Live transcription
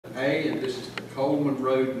Okay, and this is the Coleman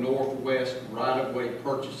Road Northwest right-of-way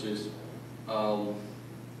purchases. Mr.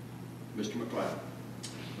 McLeod.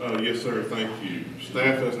 Yes, sir, thank you.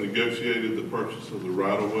 Staff has negotiated the purchase of the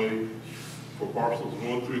right-of-way for parcels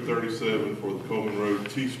 1 through 37 for the Coleman Road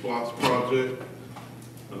T-Splosh project.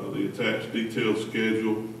 The attached detailed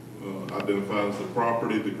schedule identifies the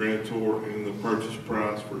property, the grantor, and the purchase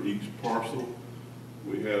price for each parcel.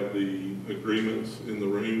 We have the agreements in the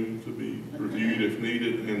room to be reviewed if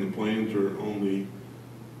needed, and the plans are on the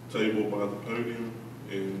table by the podium.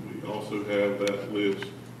 And we also have that list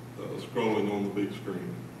scrolling on the big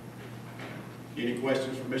screen. Any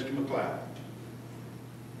questions for Mr. McLeod?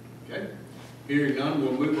 Okay. Hearing none,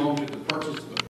 we'll move on to the purchase of